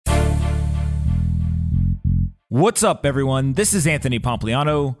What's up, everyone? This is Anthony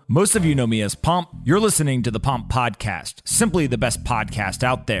Pompliano. Most of you know me as Pomp. You're listening to the Pomp Podcast, simply the best podcast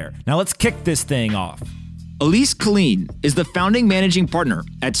out there. Now let's kick this thing off. Alyse Killeen is the founding managing partner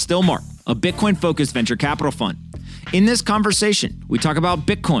at Stillmark, a Bitcoin-focused venture capital fund. In this conversation, we talk about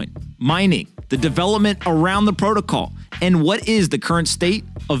Bitcoin, mining, the development around the protocol, and what is the current state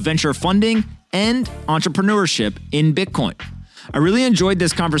of venture funding and entrepreneurship in Bitcoin. I really enjoyed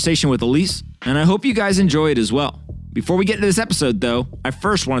this conversation with Alyse, and I hope you guys enjoy it as well. Before we get into this episode, though, I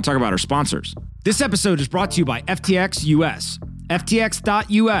first want to talk about our sponsors. This episode is brought to you by FTX US.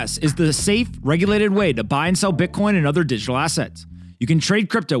 FTX.US is the safe, regulated way to buy and sell Bitcoin and other digital assets. You can trade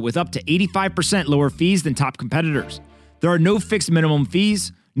crypto with up to 85% lower fees than top competitors. There are no fixed minimum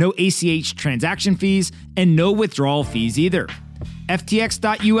fees, no ACH transaction fees, and no withdrawal fees either.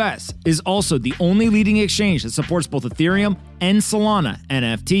 FTX.US is also the only leading exchange that supports both Ethereum and Solana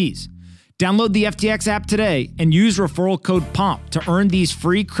NFTs. Download the FTX app today and use referral code POMP to earn these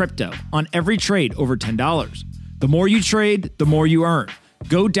free crypto on every trade over $10. The more you trade, the more you earn.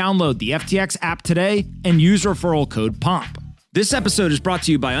 Go download the FTX app today and use referral code POMP. This episode is brought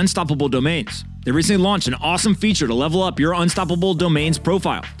to you by Unstoppable Domains. They recently launched an awesome feature to level up your Unstoppable Domains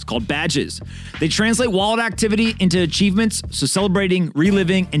profile. It's called Badges. They translate wallet activity into achievements, so celebrating,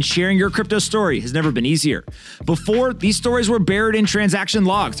 reliving, and sharing your crypto story has never been easier. Before, these stories were buried in transaction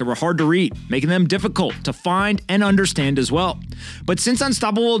logs that were hard to read, making them difficult to find and understand as well. But since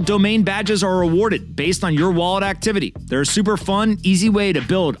Unstoppable Domain Badges are awarded based on your wallet activity, they're a super fun, easy way to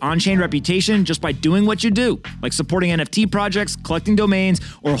build on-chain reputation just by doing what you do, like supporting NFT projects, collecting domains,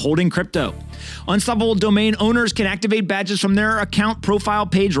 or holding crypto. Unstoppable Domain owners can activate badges from their account profile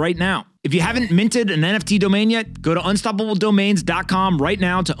page right now. If you haven't minted an NFT domain yet, go to unstoppabledomains.com right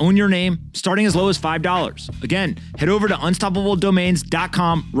now to own your name, starting as low as $5. Again, head over to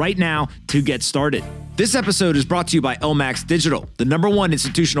unstoppabledomains.com right now to get started. This episode is brought to you by LMAX Digital, the #1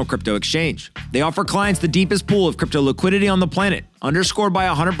 institutional crypto exchange. They offer clients the deepest pool of crypto liquidity on the planet, underscored by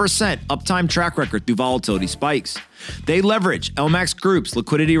a 100% uptime track record through volatility spikes. They leverage LMAX Group's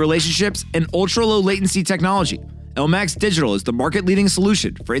liquidity relationships and ultra-low latency technology. LMAX Digital is the market-leading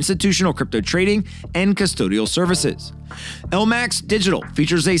solution for institutional crypto trading and custodial services. LMAX Digital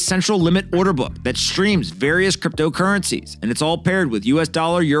features a central limit order book that streams various cryptocurrencies, and it's all paired with US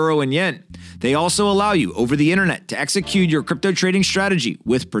dollar, euro, and yen. They also allow you over the internet to execute your crypto trading strategy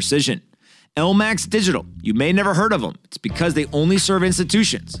with precision. LMAX Digital, you may never heard of them. It's because they only serve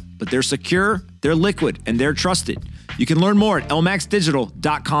institutions, but they're secure, they're liquid, and they're trusted. You can learn more at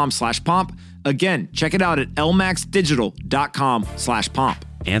lmaxdigital.com/pomp. Again, check it out at lmaxdigital.com/pomp.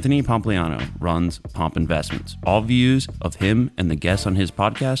 Anthony Pompliano runs Pomp Investments. All views of him and the guests on his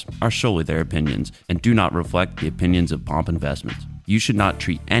podcast are solely their opinions and do not reflect the opinions of Pomp Investments. You should not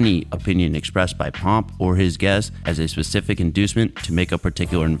treat any opinion expressed by Pomp or his guests as a specific inducement to make a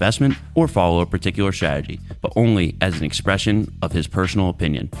particular investment or follow a particular strategy, but only as an expression of his personal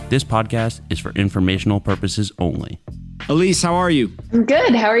opinion. This podcast is for informational purposes only. Alyse, how are you? I'm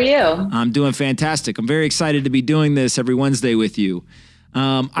good. How are you? I'm doing fantastic. I'm very excited to be doing this every Wednesday with you.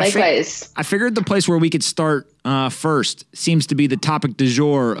 Likewise. I figured the place where we could start first seems to be the topic du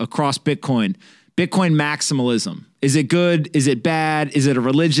jour across Bitcoin. Bitcoin maximalism. Is it good? Is it bad? Is it a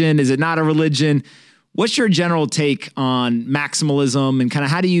religion? Is it not a religion? What's your general take on maximalism and kind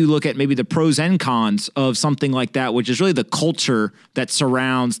of how do you look at maybe the pros and cons of something like that, which is really the culture that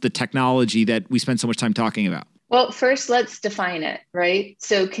surrounds the technology that we spend so much time talking about? Well, first, let's define it, right?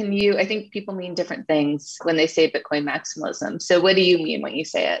 So I think people mean different things when they say Bitcoin maximalism. So what do you mean when you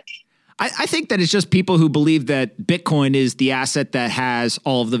say it? I think that it's just people who believe that Bitcoin is the asset that has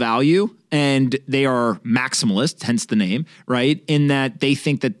all of the value and they are maximalists, hence the name, right? In that they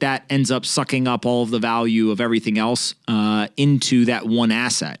think that that ends up sucking up all of the value of everything else into that one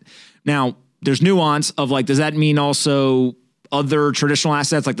asset. Now, there's nuance of like, does that mean also other traditional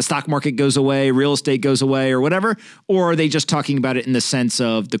assets like the stock market goes away, real estate goes away or whatever? Or are they just talking about it in the sense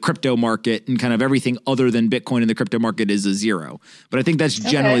of the crypto market and kind of everything other than Bitcoin in the crypto market is a zero? But I think that's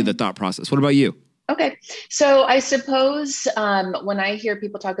generally the thought process. What about you? Okay. So I suppose when I hear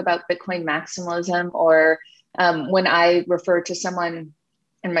people talk about Bitcoin maximalism or when I refer to someone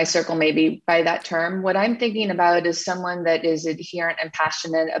in my circle, maybe by that term, what I'm thinking about is someone that is adherent and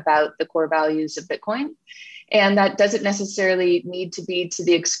passionate about the core values of Bitcoin. And that doesn't necessarily need to be to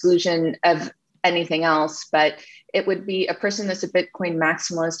the exclusion of anything else, but it would be a person that's a Bitcoin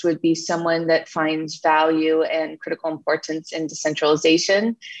maximalist would be someone that finds value and critical importance in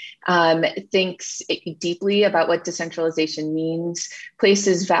decentralization, thinks deeply about what decentralization means,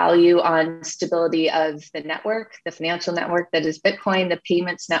 places value on stability of the network, the financial network that is Bitcoin, the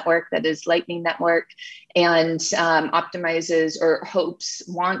payments network that is Lightning Network, and optimizes or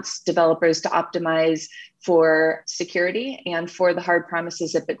wants developers to optimize for security and for the hard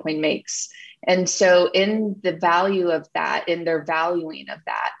promises that Bitcoin makes. And so in the value of that, in their valuing of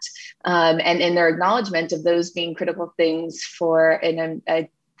that, and in their acknowledgement of those being critical things for a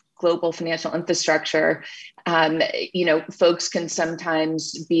global financial infrastructure, folks can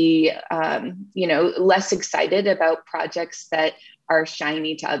sometimes be, less excited about projects that are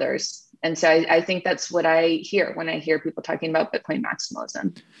shiny to others. And so I think that's what I hear when I hear people talking about Bitcoin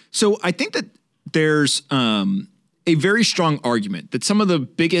maximalism. So I think that there's a very strong argument that some of the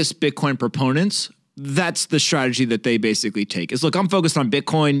biggest Bitcoin proponents, that's the strategy that they basically take is, look, I'm focused on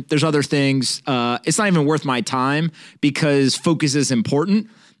Bitcoin. There's other things. It's not even worth my time because focus is important.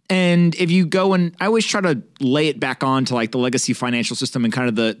 And if you go and I always try to lay it back on to like the legacy financial system and kind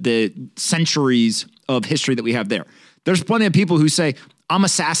of the centuries of history that we have there. There's plenty of people who say, I'm a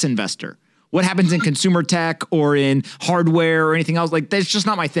SaaS investor. What happens in consumer tech or in hardware or anything else, like that's just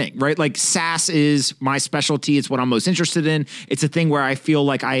not my thing, right? Like SaaS is my specialty. It's what I'm most interested in. It's a thing where I feel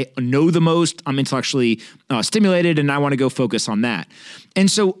like I know the most. I'm intellectually stimulated and I want to go focus on that. And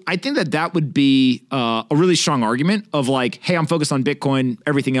so I think that would be a really strong argument of like, hey, I'm focused on Bitcoin.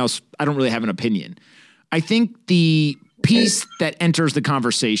 Everything else, I don't really have an opinion. I think the piece that enters the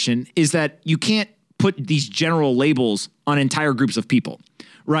conversation is that you can't put these general labels on entire groups of people.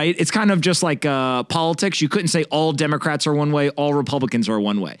 Right? It's kind of just like politics. You couldn't say all Democrats are one way, all Republicans are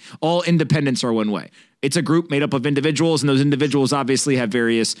one way, all independents are one way. It's a group made up of individuals, and those individuals obviously have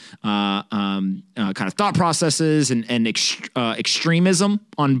various kind of thought processes and extremism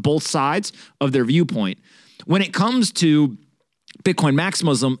on both sides of their viewpoint. When it comes to Bitcoin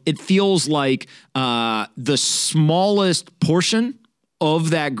maximalism, it feels like the smallest portion of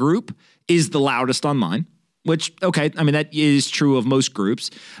that group is the loudest online. Which, okay, I mean, that is true of most groups.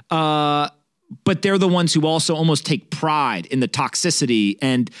 But they're the ones who also almost take pride in the toxicity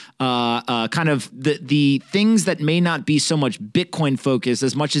and kind of the things that may not be so much Bitcoin focused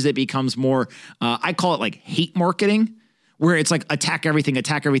as much as it becomes more, I call it like hate marketing, where it's like attack everything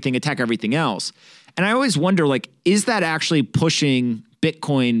else. And I always wonder, like, is that actually pushing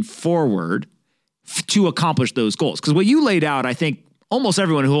Bitcoin forward to accomplish those goals? Because what you laid out, I think almost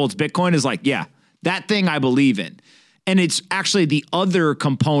everyone who holds Bitcoin is like, yeah, that thing I believe in. And it's actually the other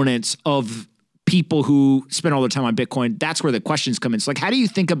components of people who spend all their time on Bitcoin. That's where the questions come in. So like, how do you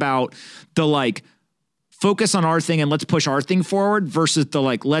think about the like focus on our thing and let's push our thing forward versus the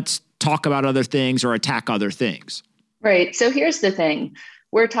like, let's talk about other things or attack other things? Right. So here's the thing.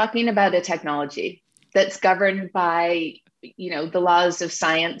 We're talking about a technology that's governed by, the laws of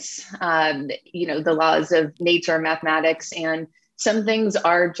science, the laws of nature, mathematics, and some things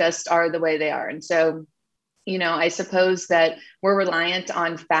are the way they are. And so, I suppose that we're reliant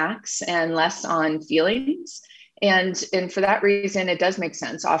on facts and less on feelings. And for that reason, it does make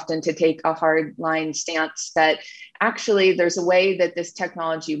sense often to take a hard line stance that actually there's a way that this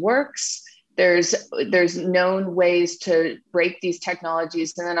technology works. There's known ways to break these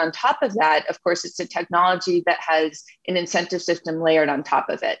technologies. And then on top of that, of course, it's a technology that has an incentive system layered on top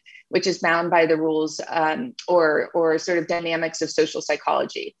of it, which is bound by the rules or sort of dynamics of social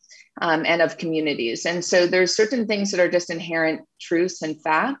psychology and of communities. And so there's certain things that are just inherent truths and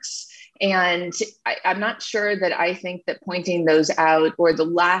facts. And I'm not sure that I think that pointing those out or the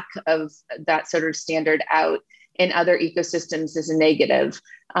lack of that sort of standard out in other ecosystems is a negative.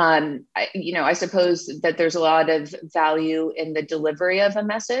 I suppose that there's a lot of value in the delivery of a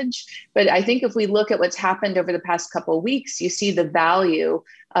message, but I think if we look at what's happened over the past couple of weeks, you see the value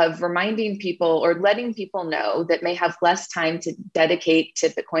of reminding people or letting people know that may have less time to dedicate to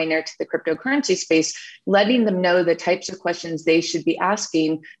Bitcoin or to the cryptocurrency space, letting them know the types of questions they should be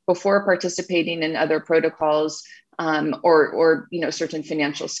asking before participating in other protocols or certain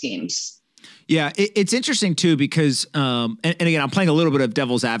financial schemes. Yeah, it's interesting too because, and again, I'm playing a little bit of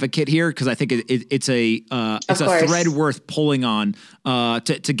devil's advocate here because I think it's a thread worth pulling on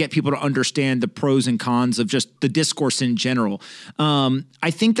to get people to understand the pros and cons of just the discourse in general.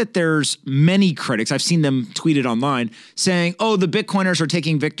 I think that there's many critics, I've seen them tweeted online saying, "Oh, the Bitcoiners are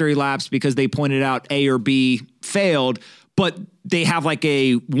taking victory laps because they pointed out A or B failed." But they have like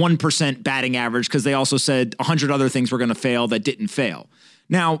a 1% batting average because they also said 100 other things were going to fail that didn't fail.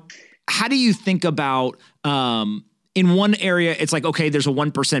 Now, how do you think about in one area, it's like, okay, there's a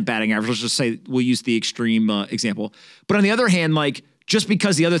 1% batting average. Let's just say we'll use the extreme example. But on the other hand, like just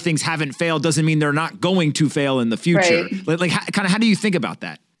because the other things haven't failed doesn't mean they're not going to fail in the future. Right. Like how do you think about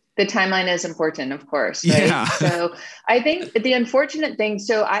that? The timeline is important, of course. Right? Yeah. So I think the unfortunate thing,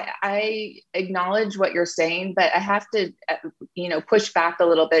 so I acknowledge what you're saying, but I have to, push back a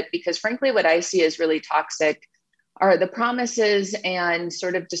little bit because frankly, what I see is really toxic are the promises and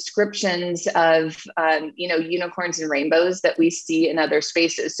sort of descriptions of, unicorns and rainbows that we see in other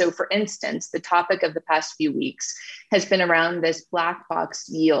spaces. So for instance, the topic of the past few weeks has been around this black box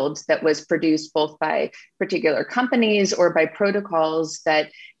yield that was produced both by particular companies or by protocols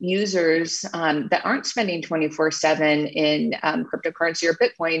that users that aren't spending 24/7 in cryptocurrency or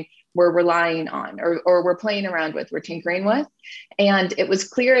Bitcoin were relying on or we're playing around with, we're tinkering with. And it was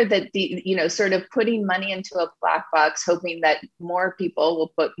clear that sort of putting money into a black box, hoping that more people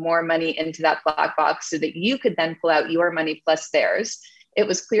will put more money into that black box so that you could then pull out your money plus theirs. It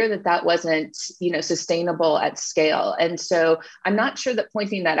was clear that that wasn't, sustainable at scale. And so I'm not sure that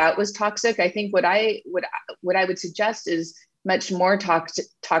pointing that out was toxic. I think what I would suggest is much more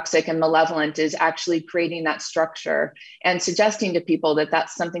toxic and malevolent is actually creating that structure and suggesting to people that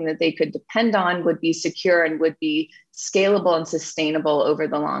that's something that they could depend on, would be secure and would be scalable and sustainable over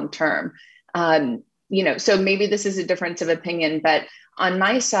the long term. So maybe this is a difference of opinion, but on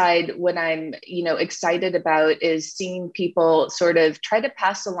my side, what I'm, excited about is seeing people sort of try to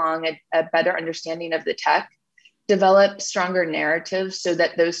pass along a better understanding of the tech, develop stronger narratives so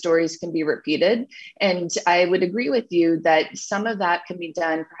that those stories can be repeated. And I would agree with you that some of that can be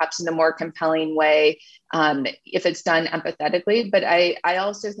done perhaps in a more compelling way if it's done empathetically. But I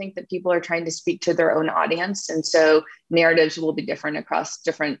also think that people are trying to speak to their own audience. And so narratives will be different across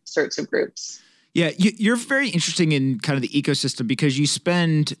different sorts of groups. Yeah, you're very interesting in kind of the ecosystem because you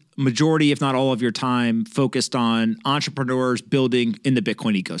spend majority, if not all of your time focused on entrepreneurs building in the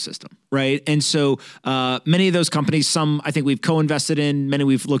Bitcoin ecosystem, right? And so many of those companies, some I think we've co-invested in, many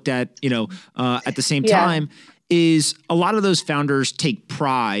we've looked at, at the same time, is a lot of those founders take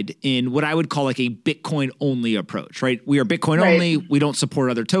pride in what I would call like a Bitcoin only approach, right? We are Bitcoin only. We don't support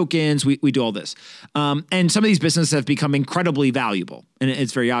other tokens. We do all this. And some of these businesses have become incredibly valuable, and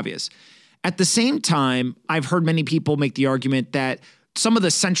it's very obvious. At the same time, I've heard many people make the argument that some of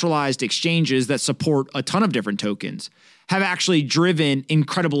the centralized exchanges that support a ton of different tokens have actually driven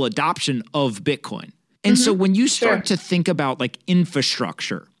incredible adoption of Bitcoin. And so when you start to think about like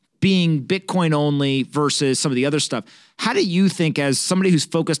infrastructure being Bitcoin only versus some of the other stuff, how do you think, as somebody who's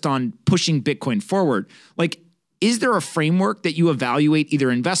focused on pushing Bitcoin forward, like, is there a framework that you evaluate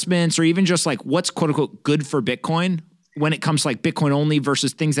either investments or even just like what's quote unquote good for Bitcoin when it comes to like Bitcoin only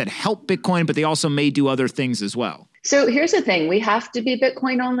versus things that help Bitcoin, but they also may do other things as well? So here's the thing, we have to be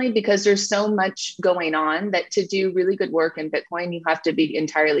Bitcoin only because there's so much going on that to do really good work in Bitcoin, you have to be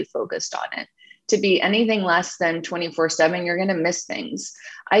entirely focused on it. To be anything less than 24/7, you're going to miss things.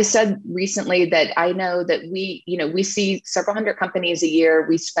 I said recently that I know that we see several hundred companies a year.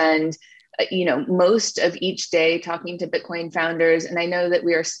 We spend most of each day talking to Bitcoin founders. And I know that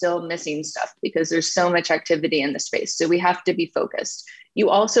we are still missing stuff because there's so much activity in the space. So we have to be focused. You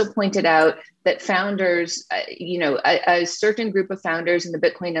also pointed out that founders, a certain group of founders in the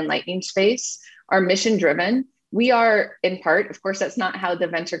Bitcoin and Lightning space are mission driven. We are in part, of course, that's not how the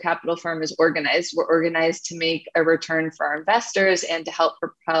venture capital firm is organized. We're organized to make a return for our investors and to help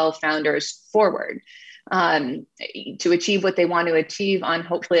propel founders forward. To achieve what they want to achieve on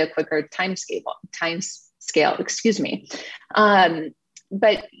hopefully a quicker time scale.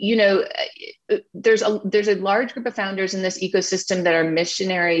 But there's a large group of founders in this ecosystem that are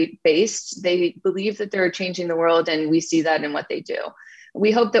missionary based. They believe that they're changing the world, and we see that in what they do.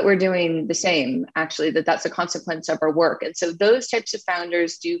 We hope that we're doing the same, actually, that's a consequence of our work. And so those types of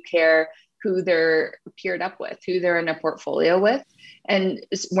founders do care who they're paired up with, who they're in a portfolio with. And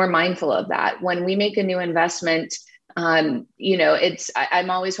we're mindful of that. When we make a new investment, I'm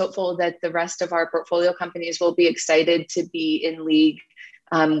always hopeful that the rest of our portfolio companies will be excited to be in league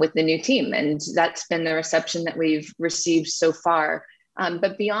with the new team. And that's been the reception that we've received so far.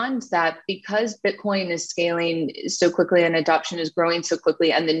 But beyond that, because Bitcoin is scaling so quickly and adoption is growing so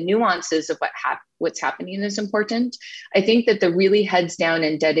quickly, and the nuances of what's happening is important, I think that the really heads down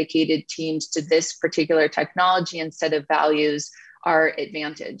and dedicated teams to this particular technology and set of values are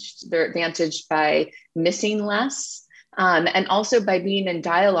advantaged. They're advantaged by missing less, and also by being in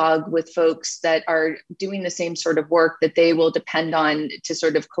dialogue with folks that are doing the same sort of work that they will depend on to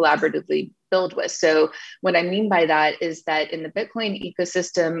sort of collaboratively build with. So what I mean by that is that in the Bitcoin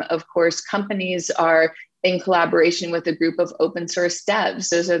ecosystem, of course, companies are in collaboration with a group of open source devs.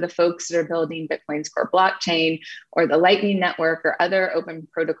 Those are the folks that are building Bitcoin's core blockchain or the Lightning Network or other open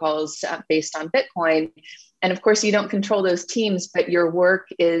protocols based on Bitcoin. And of course, you don't control those teams, but your work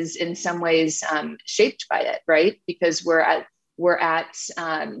is in some ways shaped by it, right? Because the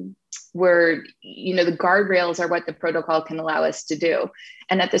guardrails are what the protocol can allow us to do.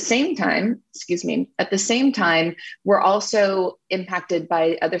 And at the same time, we're also impacted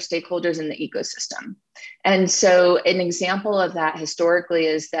by other stakeholders in the ecosystem. And so an example of that historically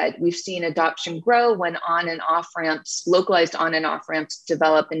is that we've seen adoption grow when on and off ramps, localized on and off ramps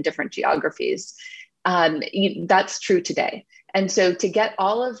develop in different geographies. That's true today. And so to get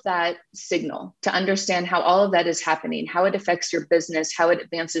all of that signal, to understand how all of that is happening, how it affects your business, how it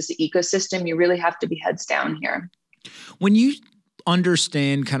advances the ecosystem, you really have to be heads down here. When you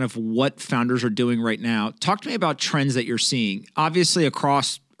understand kind of what founders are doing right now, talk to me about trends that you're seeing. Obviously,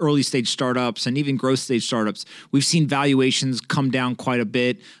 across early stage startups and even growth stage startups, we've seen valuations come down quite a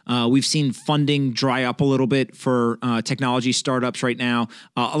bit. We've seen funding dry up a little bit for technology startups right now.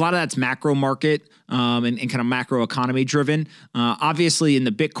 A lot of that's macro market and kind of macro economy driven. Obviously, in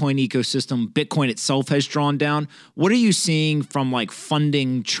the Bitcoin ecosystem, Bitcoin itself has drawn down. What are you seeing from like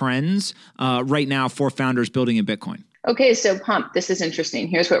funding trends right now for founders building in Bitcoin? Okay, so Pump, this is interesting.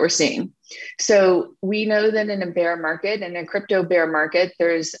 Here's what we're seeing. So we know that in a bear market, in a crypto bear market,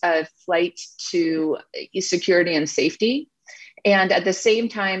 there's a flight to security and safety. And at the same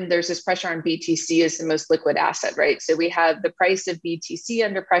time, there's this pressure on BTC as the most liquid asset, right? So we have the price of BTC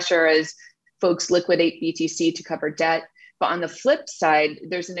under pressure as folks liquidate BTC to cover debt. But on the flip side,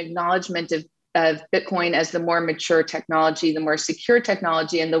 there's an acknowledgement of Bitcoin as the more mature technology, the more secure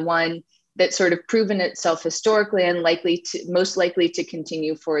technology, and the one that's sort of proven itself historically and most likely to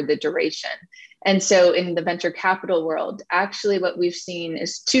continue for the duration. And so in the venture capital world, actually what we've seen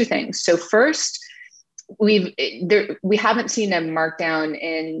is two things. So first, we haven't seen a markdown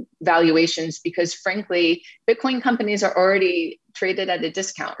in valuations because frankly, Bitcoin companies are already traded at a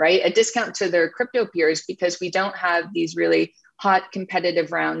discount, right? A discount to their crypto peers because we don't have these really hot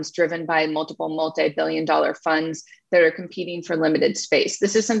competitive rounds driven by multiple multi-billion-dollar funds that are competing for limited space.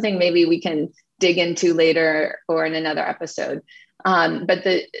 This is something maybe we can dig into later or in another episode. But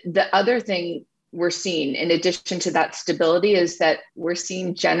the other thing we're seeing, in addition to that stability, is that we're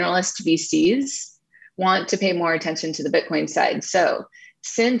seeing generalist VCs want to pay more attention to the Bitcoin side. So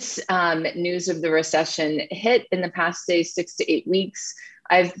since news of the recession hit in the past, say, 6 to 8 weeks,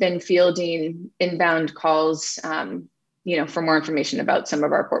 I've been fielding inbound calls for more information about some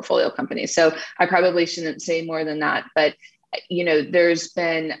of our portfolio companies. So I probably shouldn't say more than that, but, there's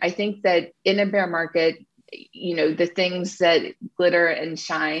been, I think that in a bear market, the things that glitter and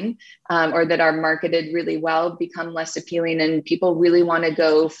shine or that are marketed really well become less appealing, and people really want to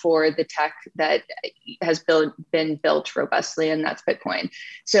go for the tech that has been built robustly, and that's Bitcoin.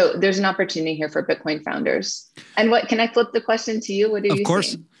 So there's an opportunity here for Bitcoin founders. And what, can I flip the question to you? What are you seeing? Of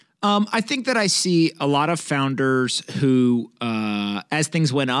course. I think that I see a lot of founders who, as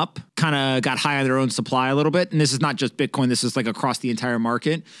things went up, kind of got high on their own supply a little bit. And this is not just Bitcoin. This is like across the entire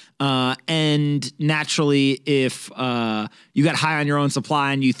market. And naturally, if you got high on your own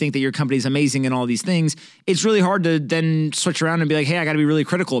supply and you think that your company is amazing and all these things, it's really hard to then switch around and be like, hey, I got to be really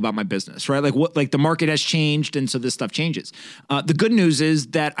critical about my business, right? Like the market has changed. And so this stuff changes. The good news is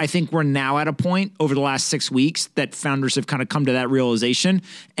that I think we're now at a point over the last 6 weeks that founders have kind of come to that realization.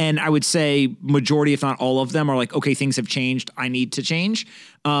 And I would say majority, if not all of them, are like, okay, things have changed. I need to change.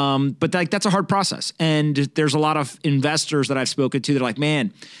 But that's a hard process. And there's a lot of investors that I've spoken to that are like,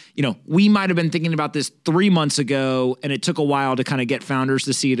 man, we might have been thinking about this 3 months ago, and it took a while to kind of get founders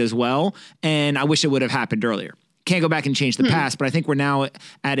to see it as well. And I wish it would have happened earlier. Can't go back and change the past, but I think we're now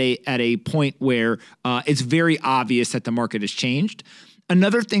at a point where it's very obvious that the market has changed.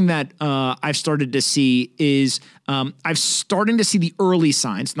 Another thing that I've started to see is I'm starting to see the early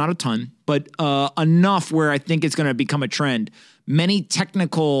signs, not a ton, but enough where I think it's going to become a trend. Many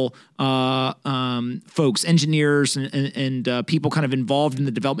technical folks, engineers and people kind of involved in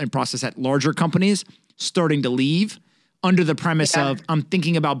the development process at larger companies starting to leave under the premise of I'm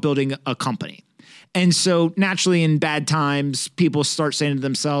thinking about building a company. And so naturally in bad times, people start saying to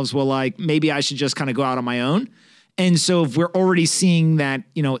themselves, well, like maybe I should just kind of go out on my own. And so if we're already seeing that,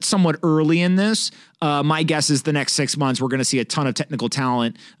 somewhat early in this, my guess is the next 6 months, we're going to see a ton of technical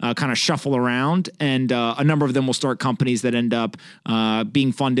talent kind of shuffle around. And a number of them will start companies that end up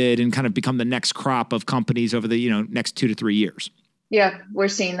being funded and kind of become the next crop of companies over the, next 2 to 3 years. Yeah, we're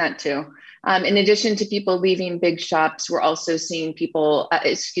seeing that too. In addition to people leaving big shops, we're also seeing people,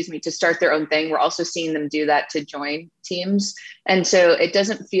 to start their own thing. We're also seeing them do that to join teams. And so it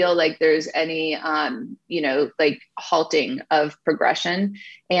doesn't feel like there's any, like halting of progression.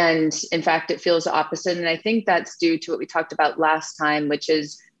 And in fact, it feels the opposite. And I think that's due to what we talked about last time, which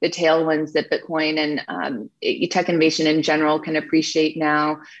is the tailwinds that Bitcoin and tech innovation in general can appreciate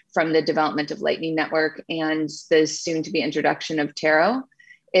now from the development of Lightning Network and the soon to be introduction of Taro.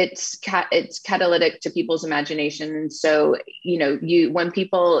 It's catalytic to people's imagination. And so, when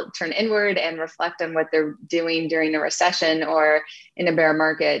people turn inward and reflect on what they're doing during a recession or in a bear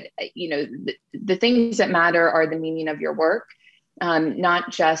market, the things that matter are the meaning of your work,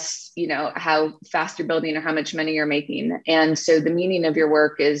 not just, how fast you're building or how much money you're making. And so the meaning of your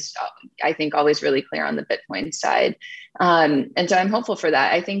work is, I think, always really clear on the Bitcoin side. And so I'm hopeful for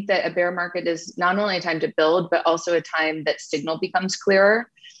that. I think that a bear market is not only a time to build, but also a time that signal becomes clearer.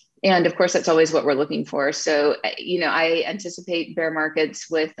 And of course, that's always what we're looking for. So, I anticipate bear markets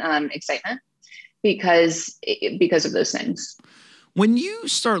with excitement because of those things. When you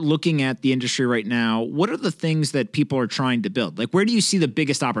start looking at the industry right now, what are the things that people are trying to build? Like, where do you see the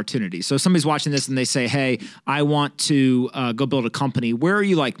biggest opportunity? So somebody's watching this and they say, hey, I want to go build a company. Where are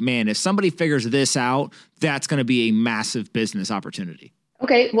you like, man, if somebody figures this out, that's going to be a massive business opportunity?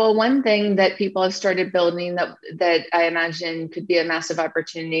 Okay, well, one thing that people have started building that I imagine could be a massive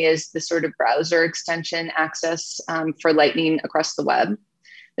opportunity is the sort of browser extension access for Lightning across the web.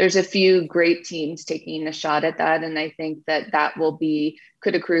 There's a few great teams taking a shot at that, and I think that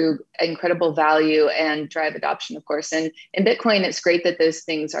could accrue incredible value and drive adoption, of course. And in Bitcoin, it's great that those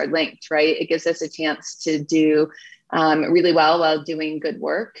things are linked, right? It gives us a chance to do really well while doing good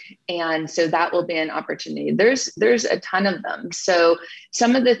work. And so that will be an opportunity. There's a ton of them. So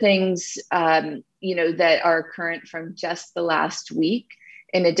some of the things, that are current from just the last week,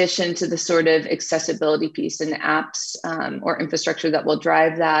 in addition to the sort of accessibility piece and apps or infrastructure that will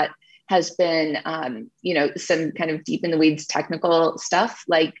drive that, has been, some kind of deep in the weeds technical stuff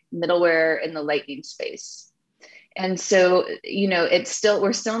like middleware in the Lightning space. And so,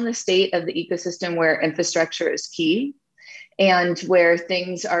 we're still in the state of the ecosystem where infrastructure is key and where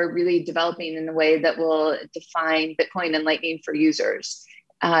things are really developing in a way that will define Bitcoin and Lightning for users.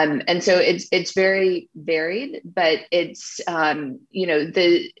 And so it's very varied, but it's,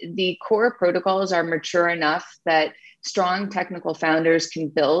 the core protocols are mature enough that strong technical founders can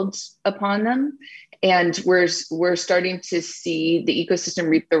build upon them. And we're starting to see the ecosystem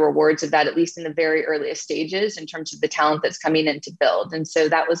reap the rewards of that, at least in the very earliest stages, in terms of the talent that's coming in to build. And so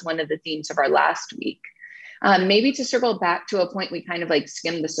that was one of the themes of our last week. Maybe to circle back to a point we kind of like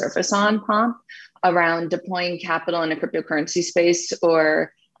skimmed the surface on, Pomp, around deploying capital in a cryptocurrency space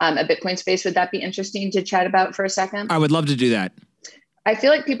or a Bitcoin space. Would that be interesting to chat about for a second? I would love to do that. I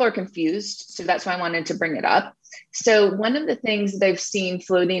feel like people are confused, so that's why I wanted to bring it up. So one of the things that I've seen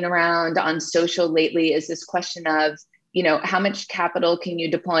floating around on social lately is this question of, how much capital can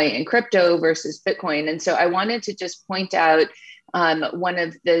you deploy in crypto versus Bitcoin? And so I wanted to just point out one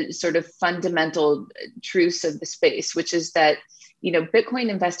of the sort of fundamental truths of the space, which is that Bitcoin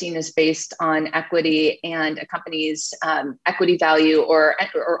investing is based on equity and a company's equity value or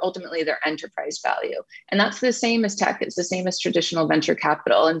ultimately their enterprise value. And that's the same as tech. It's the same as traditional venture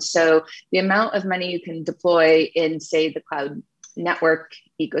capital. And so the amount of money you can deploy in, say, the cloud network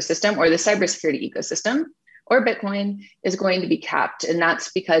ecosystem or the cybersecurity ecosystem or Bitcoin is going to be capped. And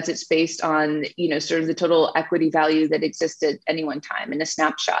that's because it's based on, sort of the total equity value that exists at any one time in a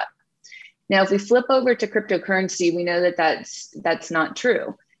snapshot. Now, if we flip over to cryptocurrency, we know that that's not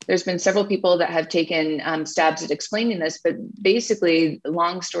true. There's been several people that have taken stabs at explaining this, but basically,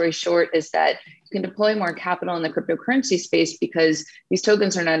 long story short is that you can deploy more capital in the cryptocurrency space because these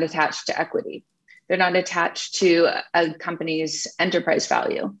tokens are not attached to equity. They're not attached to a company's enterprise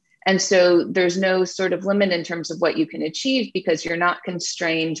value. And so there's no sort of limit in terms of what you can achieve because you're not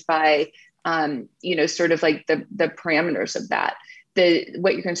constrained by, sort of like the parameters of that.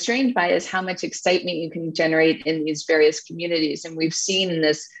 What you're constrained by is how much excitement you can generate in these various communities. And we've seen in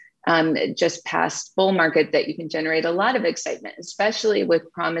this just past bull market that you can generate a lot of excitement, especially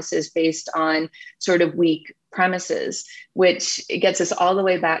with promises based on sort of weak premises, which gets us all the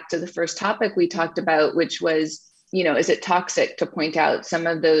way back to the first topic we talked about, which was, is it toxic to point out some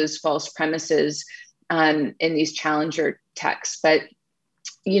of those false premises in these challenger techs? But,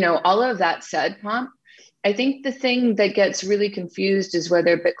 all of that said, Pomp, I think the thing that gets really confused is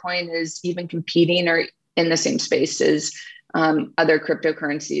whether Bitcoin is even competing or in the same space as other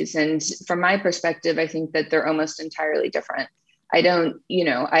cryptocurrencies. And from my perspective, I think that they're almost entirely different. I don't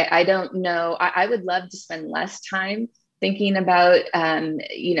know. I would love to spend less time thinking about,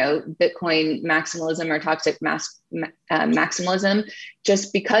 Bitcoin maximalism or toxic maximalism,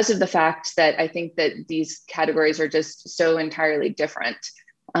 just because of the fact that I think that these categories are just so entirely different.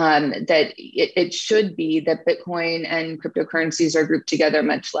 That it should be that Bitcoin and cryptocurrencies are grouped together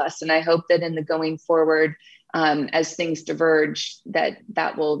much less. And I hope that in the going forward, as things diverge,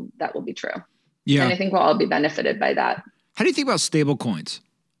 that will be true. Yeah. And I think we'll all be benefited by that. How do you think about stable coins?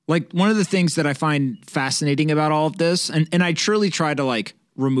 Like, one of the things that I find fascinating about all of this, and I truly try to like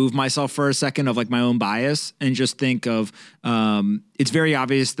remove myself for a second of like my own bias and just think of, it's very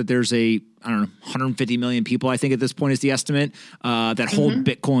obvious that there's 150 million people, I think at this point is the estimate, that hold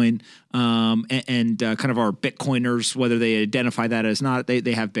Bitcoin, and kind of are Bitcoiners, whether they identify that as not,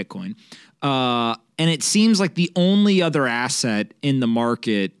 they have Bitcoin. And it seems like the only other asset in the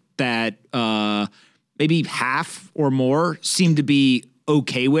market that maybe half or more seem to be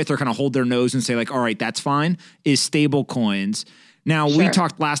okay with or kind of hold their nose and say like, all right, that's fine, is stable coins. Now, we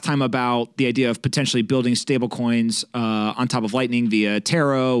talked last time about the idea of potentially building stable coins on top of Lightning via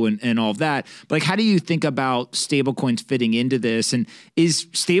Taro and all of that. But like, how do you think about stable coins fitting into this? And is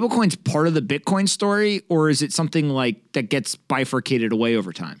stable coins part of the Bitcoin story, or is it something like that gets bifurcated away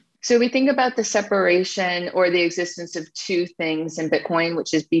over time? So we think about the separation or the existence of two things in Bitcoin,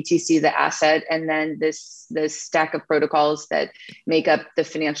 which is BTC, the asset, and then this stack of protocols that make up the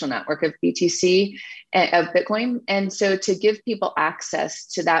financial network of BTC, of Bitcoin. And so to give people access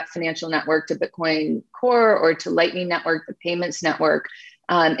to that financial network, to Bitcoin Core or to Lightning Network, the payments network,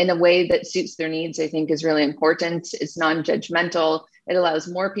 in a way that suits their needs, I think is really important. It's non-judgmental. It allows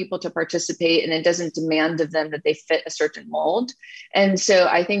more people to participate, and it doesn't demand of them that they fit a certain mold. And so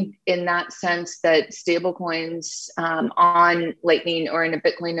I think in that sense that stablecoins on Lightning or in a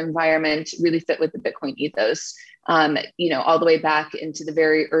Bitcoin environment really fit with the Bitcoin ethos, all the way back into the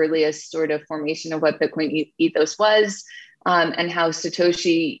very earliest sort of formation of what Bitcoin ethos was, and how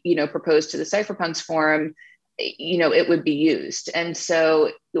Satoshi, proposed to the Cypherpunks Forum, it would be used. And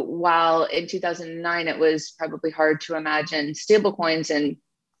so while in 2009, it was probably hard to imagine stablecoins, and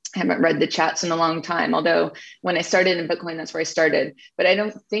I haven't read the chats in a long time, although when I started in Bitcoin, that's where I started. But I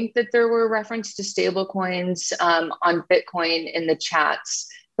don't think that there were reference to stablecoins on Bitcoin in the chats.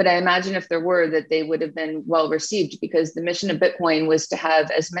 But I imagine if there were, that they would have been well received, because the mission of Bitcoin was to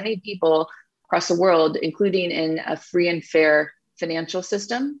have as many people across the world, including in a free and fair financial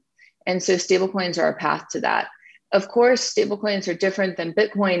system. And so stablecoins are a path to that. Of course, stablecoins are different than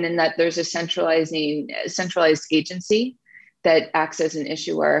Bitcoin in that there's a centralized agency that acts as an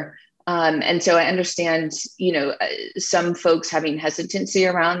issuer. And so I understand, some folks having hesitancy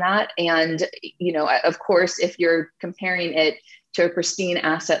around that. And, of course, if you're comparing it to a pristine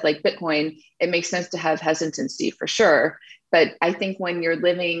asset like Bitcoin, it makes sense to have hesitancy for sure. But I think when you're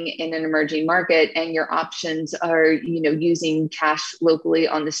living in an emerging market and your options are, using cash locally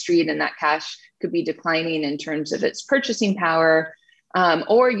on the street, and that cash could be declining in terms of its purchasing power,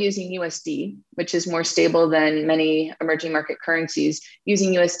 or using USD, which is more stable than many emerging market currencies,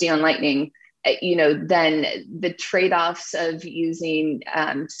 using USD on Lightning, then the trade-offs of using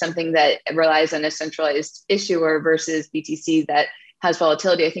something that relies on a centralized issuer versus BTC that has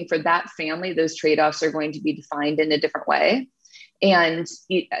volatility, I think for that family, those trade-offs are going to be defined in a different way. And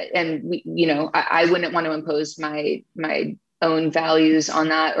I wouldn't want to impose my own values on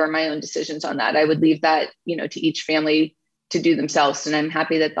that or my own decisions on that. I would leave that, to each family to do themselves. And I'm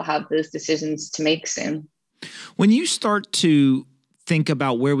happy that they'll have those decisions to make soon. When you start to think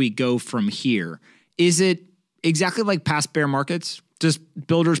about where we go from here, is it exactly like past bear markets? Just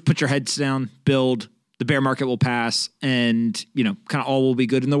builders put your heads down, build, the bear market will pass, and, kind of all will be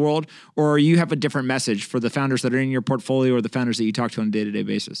good in the world? Or you have a different message for the founders that are in your portfolio or the founders that you talk to on a day-to-day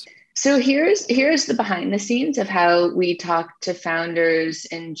basis? So here's the behind the scenes of how we talk to founders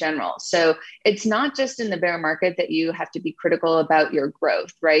in general. So it's not just in the bear market that you have to be critical about your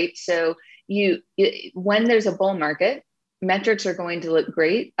growth, right? So when there's a bull market, metrics are going to look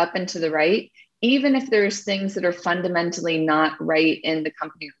great up and to the right, even if there's things that are fundamentally not right in the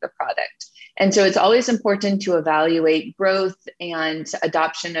company or the product. And so it's always important to evaluate growth and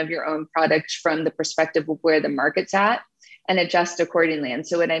adoption of your own product from the perspective of where the market's at and adjust accordingly. And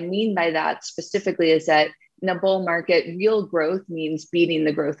so what I mean by that specifically is that in a bull market, real growth means beating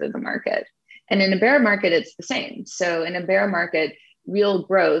the growth of the market. And in a bear market, it's the same. So in a bear market, real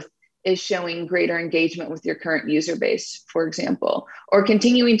growth is showing greater engagement with your current user base, for example, or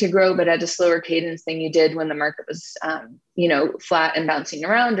continuing to grow, but at a slower cadence than you did when the market was, flat and bouncing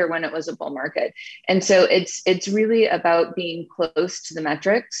around, or when it was a bull market. And so it's really about being close to the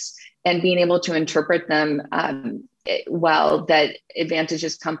metrics and being able to interpret them well that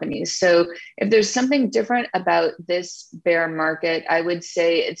advantages companies. So if there's something different about this bear market, I would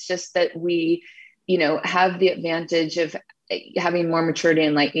say it's just that we, have the advantage of having more maturity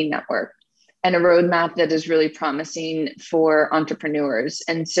in Lightning Network and a roadmap that is really promising for entrepreneurs.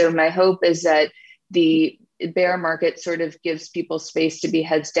 And so my hope is that the bear market sort of gives people space to be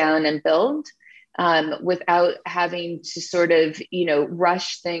heads down and build without having to sort of,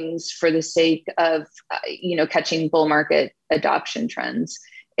 rush things for the sake of, catching bull market adoption trends,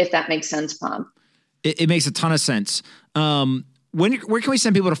 if that makes sense, Pomp. It makes a ton of sense. Where can we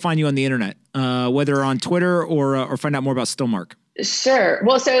send people to find you on the internet, whether on Twitter or find out more about Stillmark? Sure.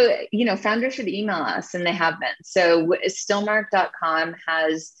 Well, so, founders should email us, and they have been. So stillmark.com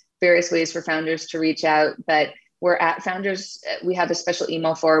has various ways for founders to reach out, but we're at founders. We have a special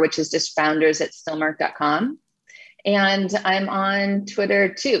email which is just founders@stillmark.com. And I'm on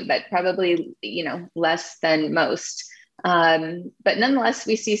Twitter too, but probably, less than most. But nonetheless,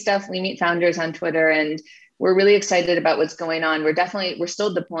 we see stuff, we meet founders on Twitter, and we're really excited about what's going on. We're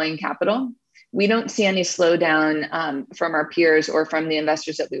still deploying capital. We don't see any slowdown from our peers or from the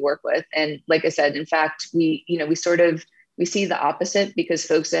investors that we work with. And like I said, in fact, we see the opposite, because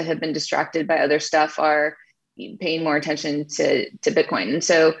folks that have been distracted by other stuff are paying more attention to Bitcoin. And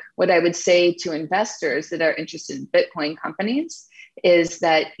so what I would say to investors that are interested in Bitcoin companies is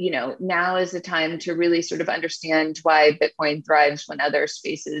that, now is the time to really sort of understand why Bitcoin thrives when other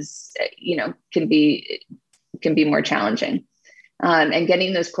spaces, can be more challenging. And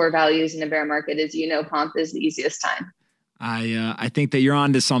getting those core values in a bear market, as Pomp, is the easiest time. I think that you're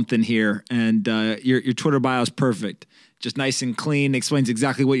onto something here, and your Twitter bio is perfect. Just nice and clean, explains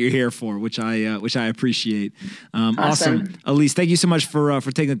exactly what you're here for, which I appreciate. Awesome. Alyse, thank you so much for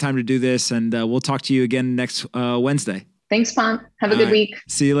taking the time to do this, and we'll talk to you again next Wednesday. Thanks, Pomp. Have a good week.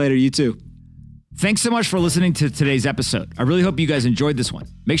 See you later. You too. Thanks so much for listening to today's episode. I really hope you guys enjoyed this one.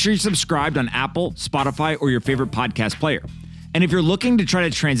 Make sure you're subscribed on Apple, Spotify, or your favorite podcast player. And if you're looking to try to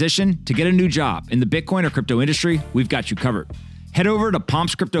transition to get a new job in the Bitcoin or crypto industry, we've got you covered. Head over to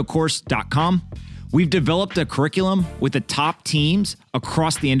pompscryptocourse.com. We've developed a curriculum with the top teams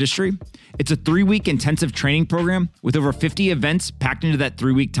across the industry. It's a 3-week intensive training program with over 50 events packed into that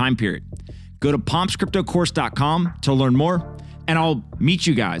 3-week time period. Go to pompscryptocourse.com to learn more, and I'll meet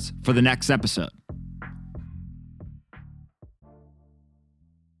you guys for the next episode.